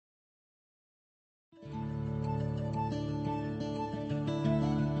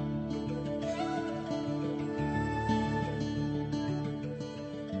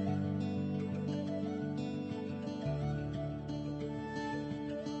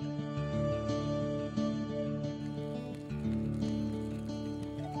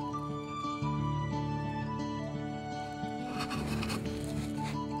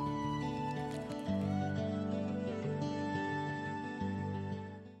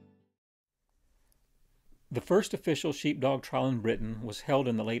The first official sheepdog trial in Britain was held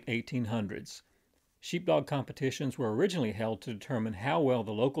in the late 1800s. Sheepdog competitions were originally held to determine how well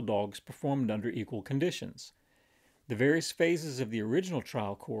the local dogs performed under equal conditions. The various phases of the original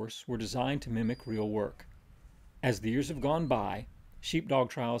trial course were designed to mimic real work. As the years have gone by, sheepdog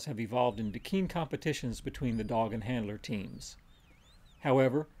trials have evolved into keen competitions between the dog and handler teams.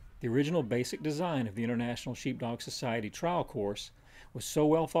 However, the original basic design of the International Sheepdog Society trial course was so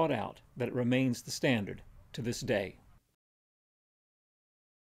well thought out that it remains the standard to this day.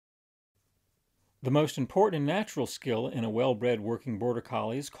 The most important and natural skill in a well-bred working border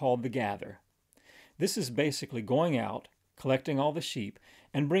collie is called the gather. This is basically going out, collecting all the sheep,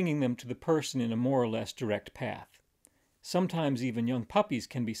 and bringing them to the person in a more or less direct path. Sometimes even young puppies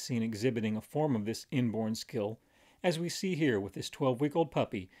can be seen exhibiting a form of this inborn skill, as we see here with this 12-week-old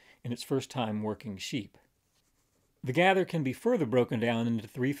puppy in its first time working sheep. The gather can be further broken down into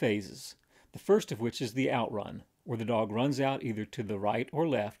three phases, the first of which is the outrun, where the dog runs out either to the right or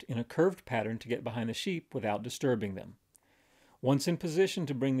left in a curved pattern to get behind the sheep without disturbing them. Once in position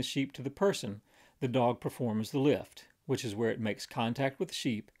to bring the sheep to the person, the dog performs the lift, which is where it makes contact with the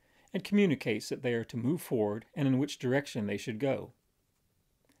sheep and communicates that they are to move forward and in which direction they should go.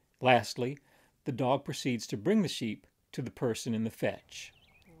 Lastly, the dog proceeds to bring the sheep to the person in the fetch.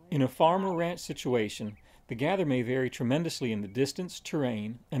 In a farm or ranch situation, the gather may vary tremendously in the distance,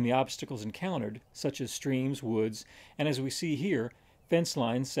 terrain, and the obstacles encountered, such as streams, woods, and as we see here, fence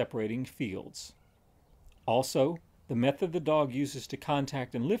lines separating fields. Also, the method the dog uses to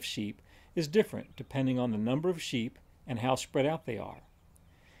contact and lift sheep is different depending on the number of sheep and how spread out they are.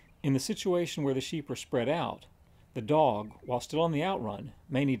 In the situation where the sheep are spread out, the dog, while still on the outrun,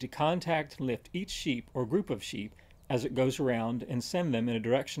 may need to contact and lift each sheep or group of sheep as it goes around and send them in a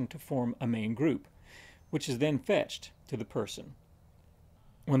direction to form a main group, which is then fetched to the person.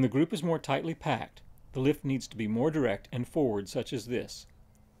 When the group is more tightly packed, the lift needs to be more direct and forward, such as this.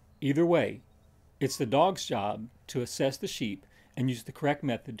 Either way, it's the dog's job to assess the sheep and use the correct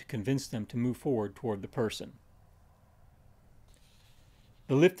method to convince them to move forward toward the person.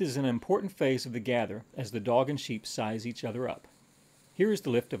 The lift is an important phase of the gather as the dog and sheep size each other up. Here is the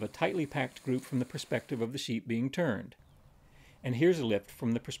lift of a tightly packed group from the perspective of the sheep being turned. And here's a lift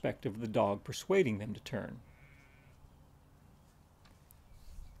from the perspective of the dog persuading them to turn.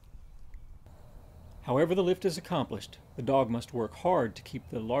 However the lift is accomplished, the dog must work hard to keep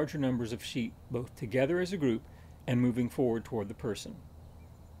the larger numbers of sheep both together as a group and moving forward toward the person.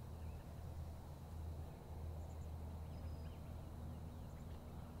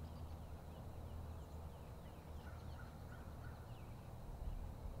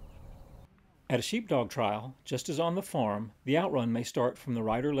 At a sheepdog trial, just as on the farm, the outrun may start from the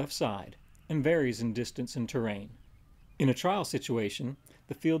right or left side and varies in distance and terrain. In a trial situation,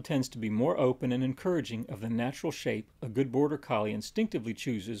 the field tends to be more open and encouraging of the natural shape a good border collie instinctively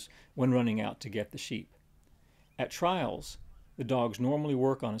chooses when running out to get the sheep. At trials, the dogs normally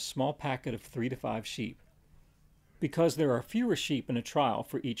work on a small packet of 3 to 5 sheep. Because there are fewer sheep in a trial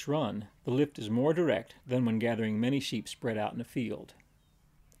for each run, the lift is more direct than when gathering many sheep spread out in a field.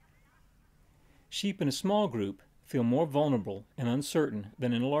 Sheep in a small group feel more vulnerable and uncertain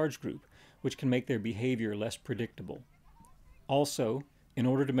than in a large group, which can make their behavior less predictable. Also, in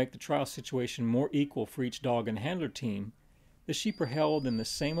order to make the trial situation more equal for each dog and handler team, the sheep are held in the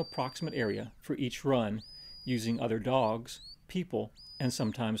same approximate area for each run using other dogs, people, and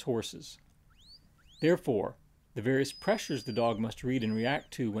sometimes horses. Therefore, the various pressures the dog must read and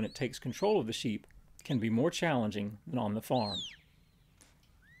react to when it takes control of the sheep can be more challenging than on the farm.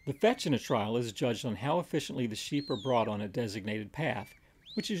 The fetch in a trial is judged on how efficiently the sheep are brought on a designated path,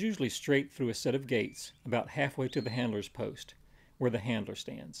 which is usually straight through a set of gates about halfway to the handler's post, where the handler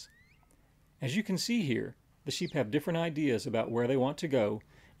stands. As you can see here, the sheep have different ideas about where they want to go,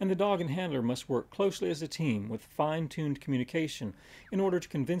 and the dog and handler must work closely as a team with fine-tuned communication in order to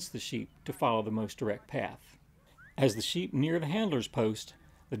convince the sheep to follow the most direct path. As the sheep near the handler's post,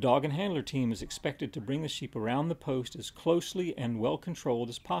 the dog and handler team is expected to bring the sheep around the post as closely and well controlled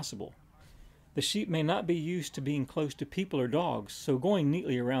as possible. The sheep may not be used to being close to people or dogs, so going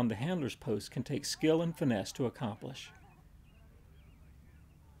neatly around the handler's post can take skill and finesse to accomplish.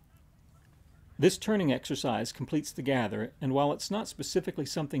 This turning exercise completes the gather, and while it's not specifically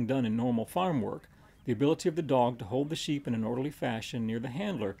something done in normal farm work, the ability of the dog to hold the sheep in an orderly fashion near the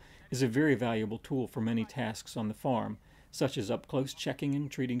handler is a very valuable tool for many tasks on the farm, such as up-close checking and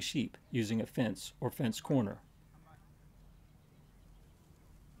treating sheep using a fence or fence corner.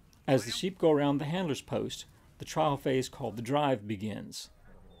 As the sheep go around the handler's post, the trial phase called the drive begins.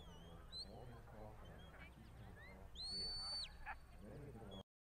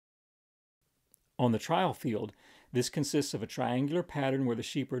 On the trial field, this consists of a triangular pattern where the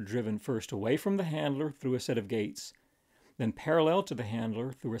sheep are driven first away from the handler through a set of gates, then parallel to the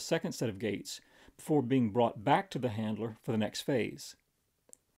handler through a second set of gates, before being brought back to the handler for the next phase.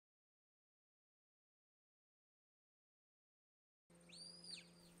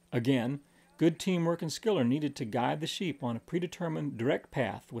 Again, good teamwork and skill are needed to guide the sheep on a predetermined direct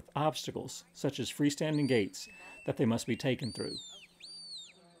path with obstacles, such as freestanding gates, that they must be taken through.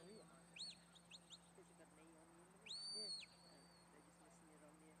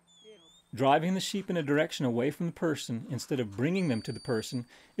 Driving the sheep in a direction away from the person instead of bringing them to the person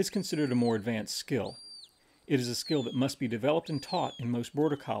is considered a more advanced skill. It is a skill that must be developed and taught in most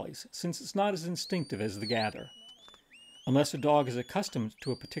border collies, since it's not as instinctive as the gather. Unless a dog is accustomed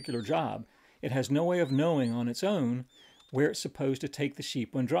to a particular job, it has no way of knowing on its own where it's supposed to take the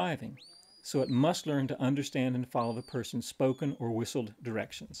sheep when driving, so it must learn to understand and follow the person's spoken or whistled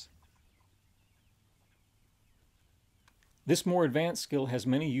directions. This more advanced skill has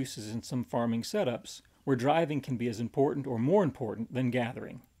many uses in some farming setups, where driving can be as important or more important than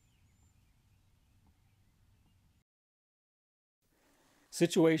gathering.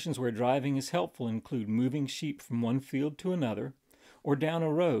 Situations where driving is helpful include moving sheep from one field to another, or down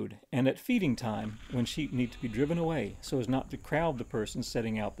a road, and at feeding time, when sheep need to be driven away so as not to crowd the person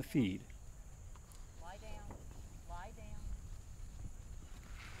setting out the feed. Lie down. Lie down.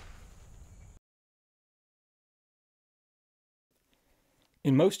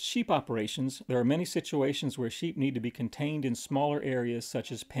 In most sheep operations, there are many situations where sheep need to be contained in smaller areas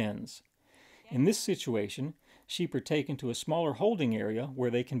such as pens. In this situation, sheep are taken to a smaller holding area where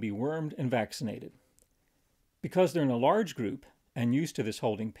they can be wormed and vaccinated. Because they're in a large group and used to this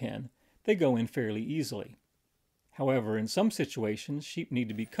holding pen, they go in fairly easily. However, in some situations, sheep need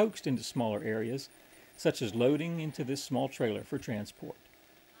to be coaxed into smaller areas, such as loading into this small trailer for transport.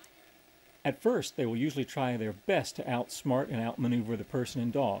 At first, they will usually try their best to outsmart and outmaneuver the person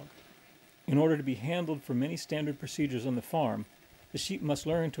and dog. In order to be handled for many standard procedures on the farm, the sheep must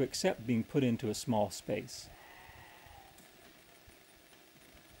learn to accept being put into a small space.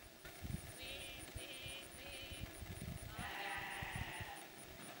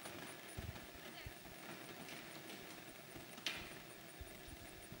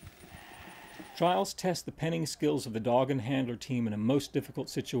 Trials test the penning skills of the dog and handler team in a most difficult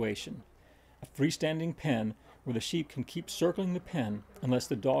situation. A freestanding pen where the sheep can keep circling the pen unless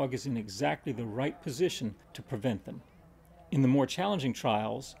the dog is in exactly the right position to prevent them. In the more challenging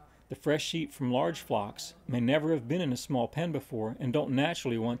trials, the fresh sheep from large flocks may never have been in a small pen before and don't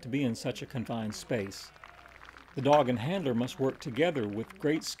naturally want to be in such a confined space. The dog and handler must work together with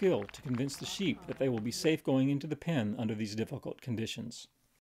great skill to convince the sheep that they will be safe going into the pen under these difficult conditions.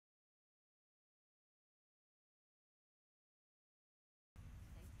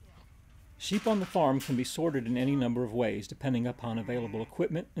 Sheep on the farm can be sorted in any number of ways depending upon available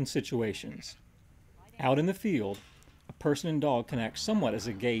equipment and situations. Out in the field, a person and dog can act somewhat as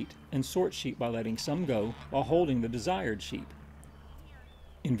a gate and sort sheep by letting some go while holding the desired sheep.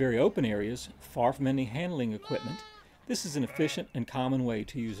 In very open areas, far from any handling equipment, this is an efficient and common way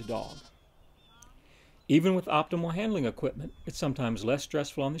to use a dog. Even with optimal handling equipment, it's sometimes less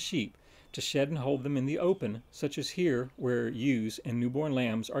stressful on the sheep to shed and hold them in the open, such as here where ewes and newborn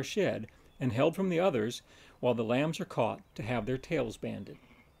lambs are shed and held from the others while the lambs are caught to have their tails banded.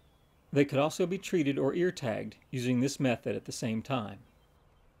 They could also be treated or ear tagged using this method at the same time.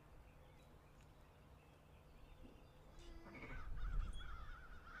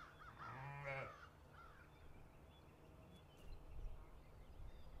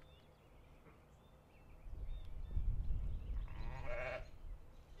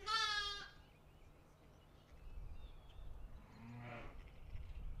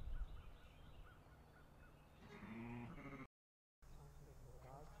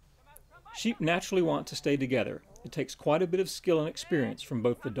 Sheep naturally want to stay together. It takes quite a bit of skill and experience from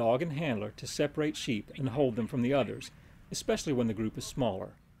both the dog and handler to separate sheep and hold them from the others, especially when the group is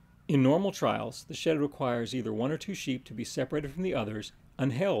smaller. In normal trials, the shed requires either one or two sheep to be separated from the others,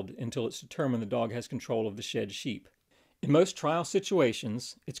 unheld until it's determined the dog has control of the shed sheep. In most trial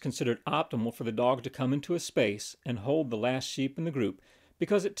situations, it's considered optimal for the dog to come into a space and hold the last sheep in the group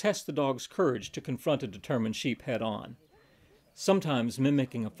because it tests the dog's courage to confront a determined sheep head-on. Sometimes,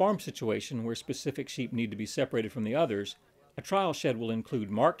 mimicking a farm situation where specific sheep need to be separated from the others, a trial shed will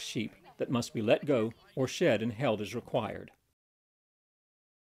include marked sheep that must be let go or shed and held as required.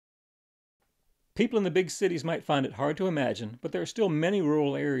 People in the big cities might find it hard to imagine, but there are still many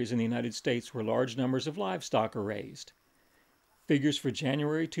rural areas in the United States where large numbers of livestock are raised. Figures for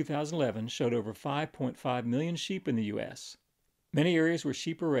January 2011 showed over 5.5 million sheep in the U.S. Many areas where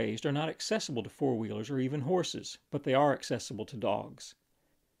sheep are raised are not accessible to four-wheelers or even horses, but they are accessible to dogs.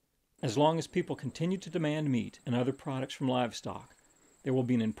 As long as people continue to demand meat and other products from livestock, there will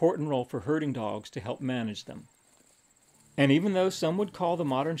be an important role for herding dogs to help manage them. And even though some would call the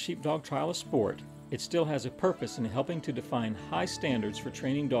modern sheepdog trial a sport, it still has a purpose in helping to define high standards for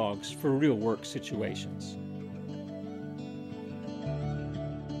training dogs for real work situations.